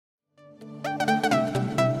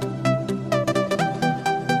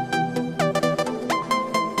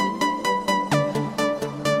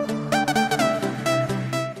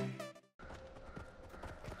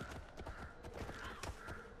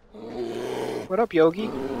What up, Yogi?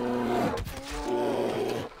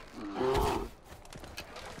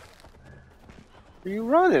 Are you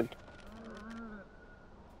running?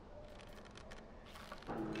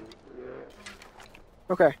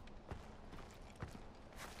 Okay.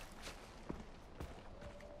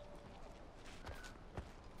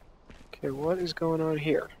 Okay, what is going on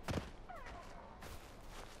here?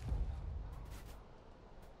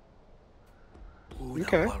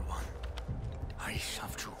 Okay.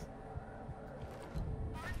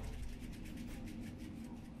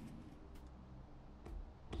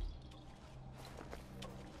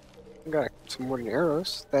 I got some wooden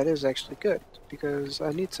arrows. That is actually good, because I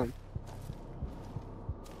need some.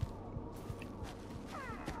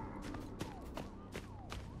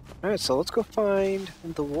 Alright, so let's go find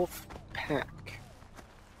the wolf pack.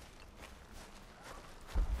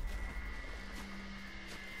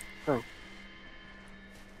 Oh.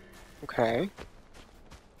 Okay.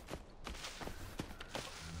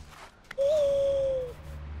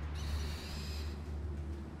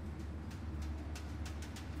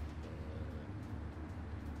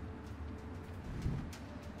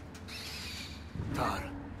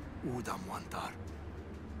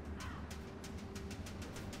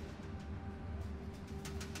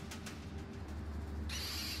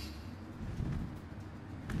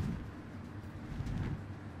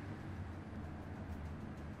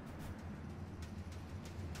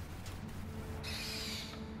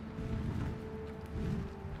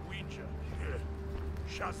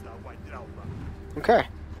 Okay,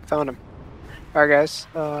 found him. Alright guys,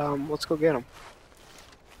 let's go get him.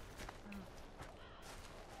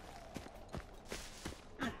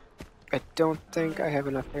 I don't think I have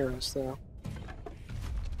enough arrows though.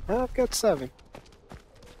 Oh, I've got 7.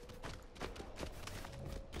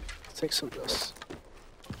 Let's take some of this.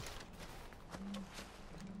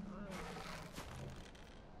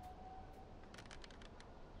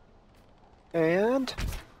 And...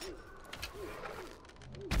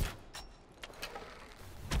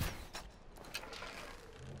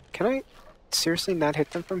 can I seriously not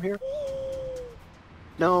hit them from here?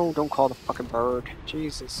 No, don't call the fucking bird.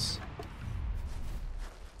 Jesus.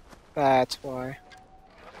 That's why.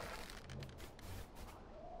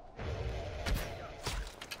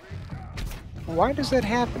 Why does that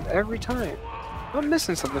happen every time? I'm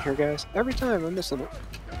missing something here, guys. Every time I'm missing it.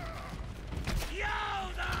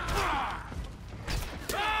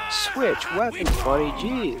 Switch weapons, buddy.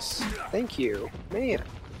 Jeez. Thank you. Man.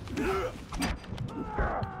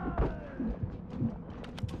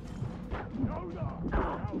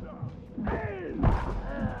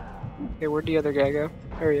 Okay, where'd the other guy go?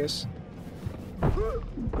 There he is.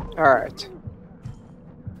 Alright.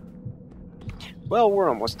 Well, we're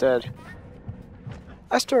almost dead.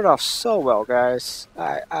 I started off so well, guys.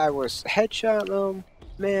 I was headshotting them.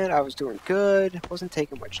 Man, I was doing good. Wasn't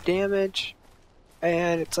taking much damage.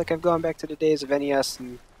 And it's like I've gone back to the days of NES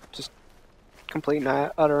and just complete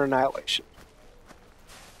utter annihilation.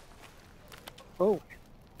 Oh,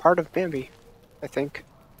 part of Bambi, I think.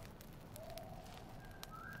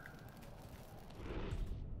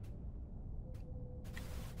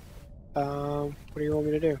 What do you want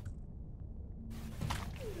me to do?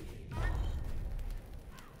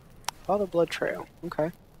 Follow the blood trail.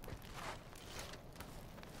 Okay.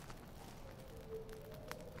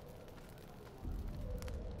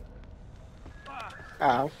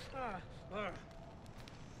 Ow.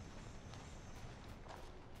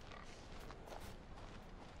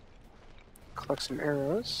 Collect some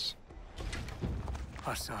arrows.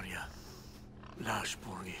 Asaria.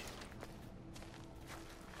 Lashburgi.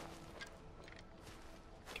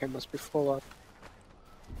 Okay, must be full up.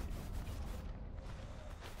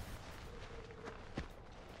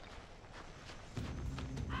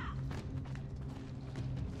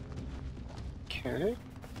 Okay.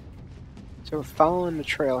 So we're following the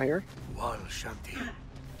trail here. Wal Shanti.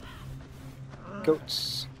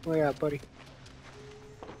 Goats. Oh yeah, buddy.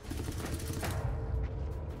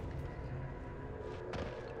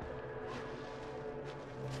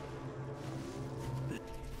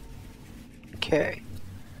 Okay.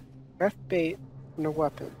 Left bait and a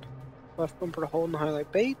weapon. Left bumper to hold and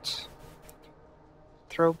highlight bait.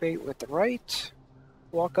 Throw bait with the right.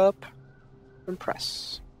 Walk up and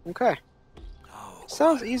press. Okay.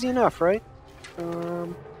 Sounds easy enough, right?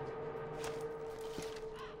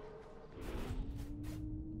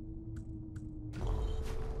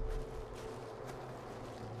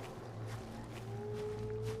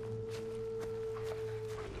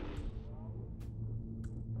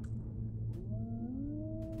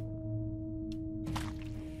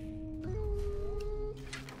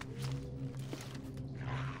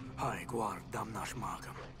 Hai guardam nash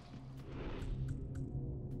magam.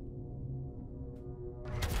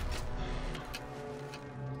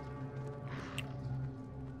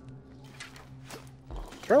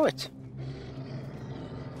 Throw it.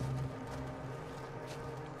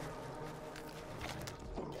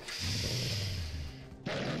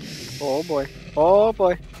 Oh boy. Oh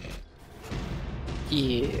boy.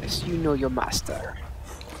 Yes, you know your master.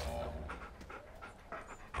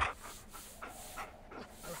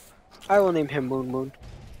 I will name him Moon Moon.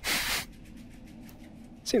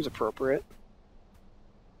 Seems appropriate.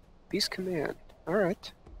 Beast Command.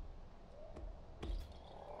 Alright.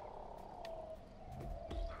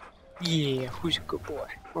 Yeah, who's a good boy?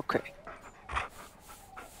 Okay.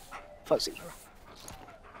 Fuzzy.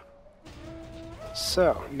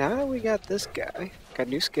 So, now that we got this guy, got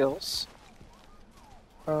new skills.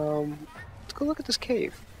 Let's go look at this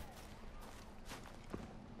cave.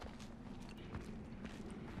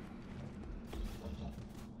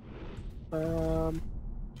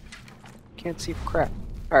 Can't see for crap.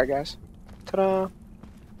 Alright, guys. Ta-da!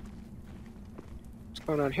 What's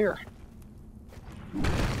going on here?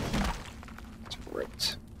 It's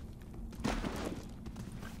ripped.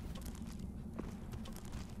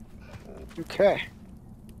 Okay.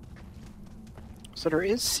 So there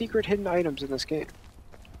is secret hidden items in this game.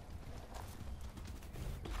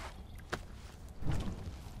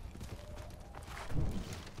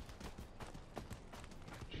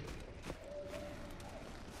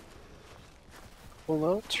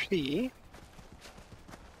 Below tree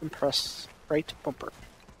and press right bumper.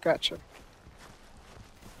 Gotcha.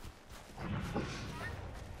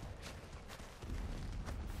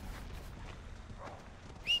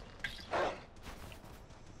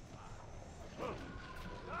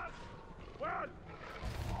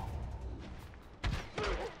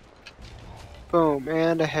 Boom,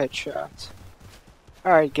 and a headshot.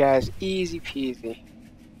 Alright guys, easy peasy.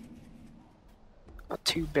 Not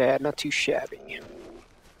too bad, not too shabby.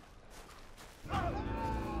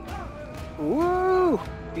 Woo!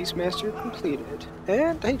 Beastmaster completed.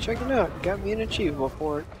 And hey, check it out, got me an achievable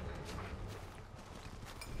for it.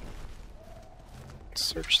 Let's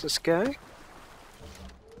search this guy.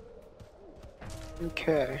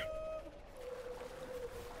 Okay.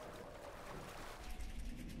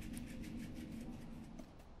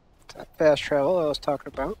 It's that fast travel I was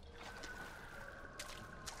talking about.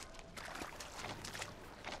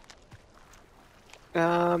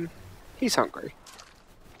 He's hungry.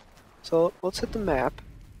 So let's hit the map.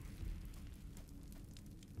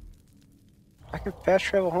 I can fast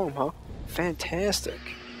travel home, huh? Fantastic.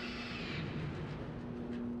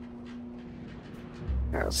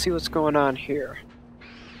 Alright, let's see what's going on here.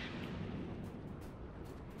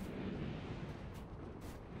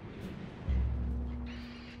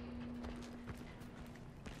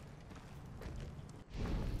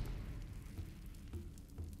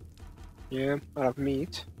 Yeah, out of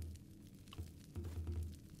meat.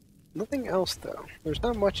 Nothing else though. There's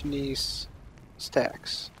not much in these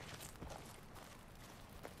stacks.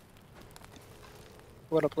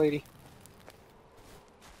 What up, lady?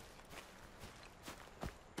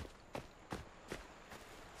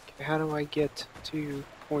 Okay, how do I get to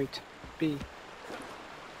point B?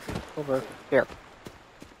 Over here.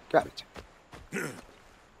 Got it.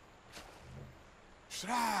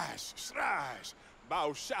 Srash, srash,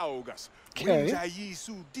 baushaugas, Okay.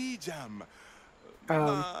 winjayisu dijam.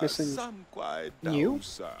 Missing Some quite you?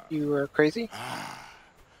 You were crazy?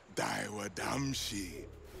 Daiwa damshi.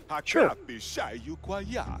 Sure. Hakapi shayu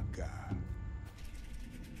kwayaga.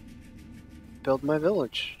 Build my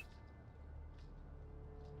village.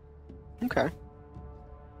 Okay.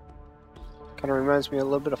 Kind of reminds me a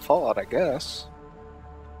little bit of Fallout, I guess.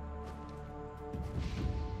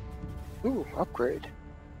 Ooh, upgrade.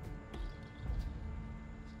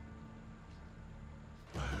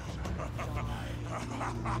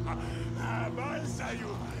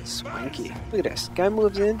 Swanky. Look at this. Guy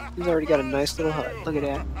moves in, he's already got a nice little hut. Look at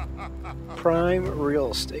that. Prime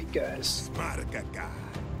real estate, guys.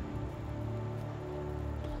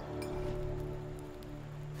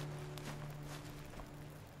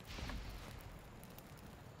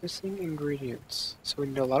 Missing ingredients. So we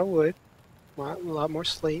need a lot of wood, a lot more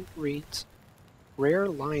slate, reeds, rare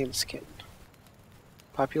lion skin.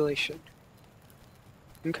 Population.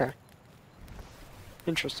 Okay.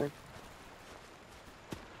 Interesting.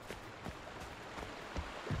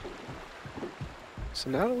 So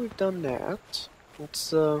now that we've done that, let's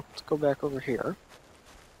go back over here.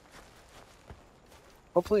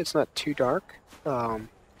 Hopefully it's not too dark. Can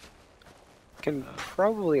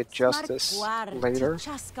probably adjust this later.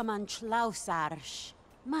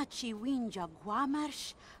 Machi winja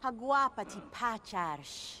guamarsh, haguapati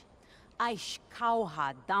pacharsh. Aish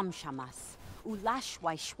kauha damshamas,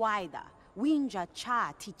 ulashwai shwaida, winja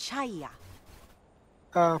cha tichaya.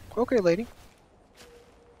 Okay, lady.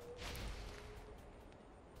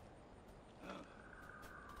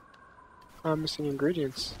 I'm missing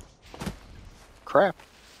ingredients. Crap.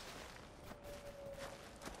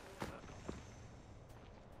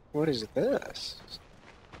 What is this?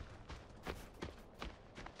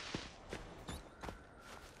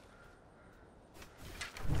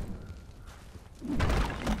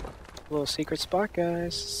 Little secret spot,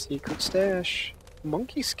 guys. Secret stash.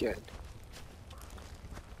 Monkey skin.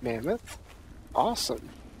 Mammoth. Awesome.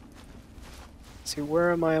 Let's see,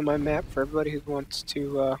 where am I on my map for everybody who wants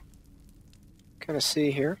to kind of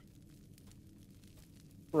see here?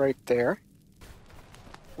 Right there.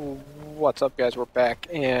 What's up, guys? We're back,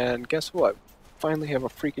 and guess what? Finally have a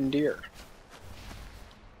freaking deer.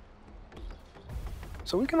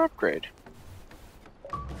 So we can upgrade.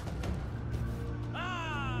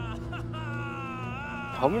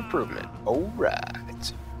 Home improvement.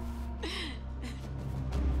 Alright.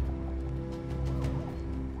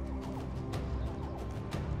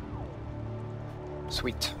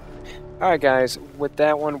 Sweet. Alright, guys, with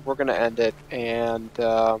that one, we're going to end it, and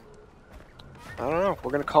I don't know,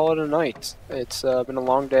 we're going to call it a night. It's been a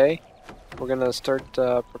long day. We're going to start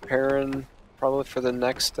preparing probably for the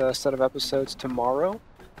next set of episodes tomorrow,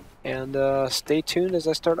 and stay tuned as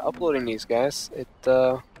I start uploading these, guys. It's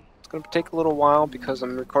going to take a little while because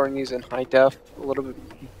I'm recording these in high def, a little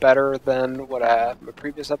bit better than what my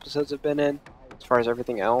previous episodes have been in, as far as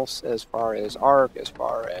everything else, as far as ARC, as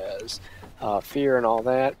far as Fear and all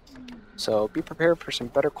that. So be prepared for some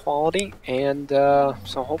better quality and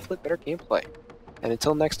so hopefully better gameplay. And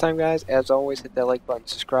until next time, guys, as always, hit that like button,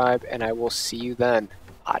 subscribe, and I will see you then.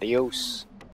 Adios.